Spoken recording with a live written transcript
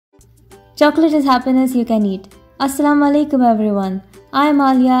Chocolate is happiness you can eat. Assalamu alaikum everyone. I am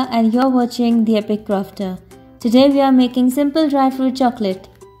Aliya and you're watching The Epic Crafter. Today we are making simple dry fruit chocolate.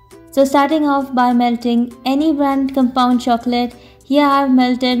 So starting off by melting any brand compound chocolate. Here I have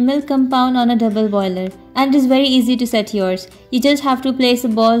melted milk compound on a double boiler, and it is very easy to set yours. You just have to place a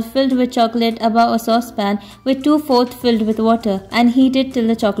ball filled with chocolate above a saucepan with 2/4 filled with water and heat it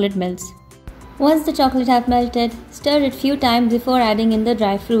till the chocolate melts. Once the chocolate have melted, stir it few times before adding in the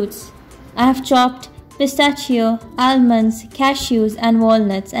dry fruits. I have chopped pistachio, almonds, cashews and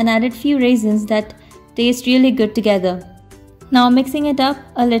walnuts and added few raisins that taste really good together. Now mixing it up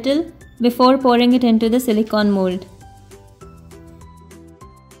a little before pouring it into the silicone mold.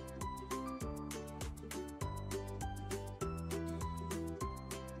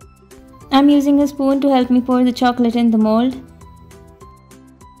 I'm using a spoon to help me pour the chocolate in the mold.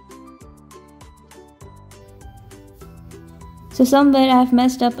 So somewhere I have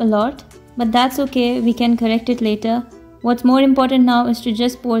messed up a lot, but that's okay, we can correct it later. What's more important now is to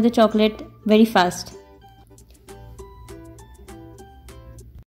just pour the chocolate very fast.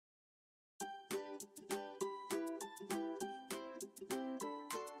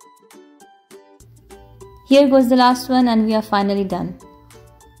 Here goes the last one and we are finally done.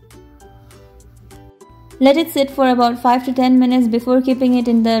 Let it sit for about 5 to 10 minutes before keeping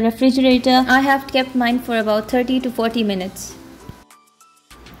it in the refrigerator. I have kept mine for about 30 to 40 minutes.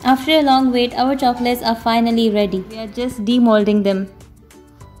 After a long wait, our chocolates are finally ready. We are just demolding them.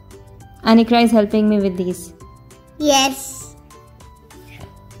 Anikra is helping me with these. Yes.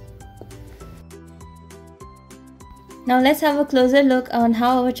 Now let's have a closer look on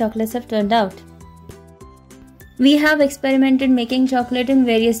how our chocolates have turned out. We have experimented making chocolate in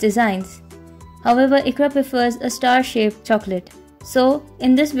various designs. However, Ikra prefers a star-shaped chocolate. So,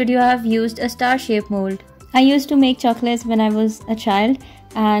 in this video I have used a star-shaped mold. I used to make chocolates when I was a child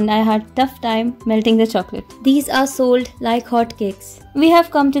and I had a tough time melting the chocolate. These are sold like hotcakes. We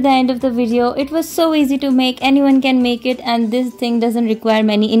have come to the end of the video. It was so easy to make, anyone can make it, and this thing doesn't require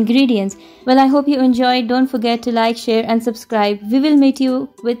many ingredients. Well, I hope you enjoyed. Don't forget to like, share and subscribe. We will meet you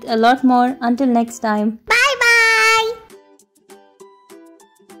with a lot more. Until next time. Bye.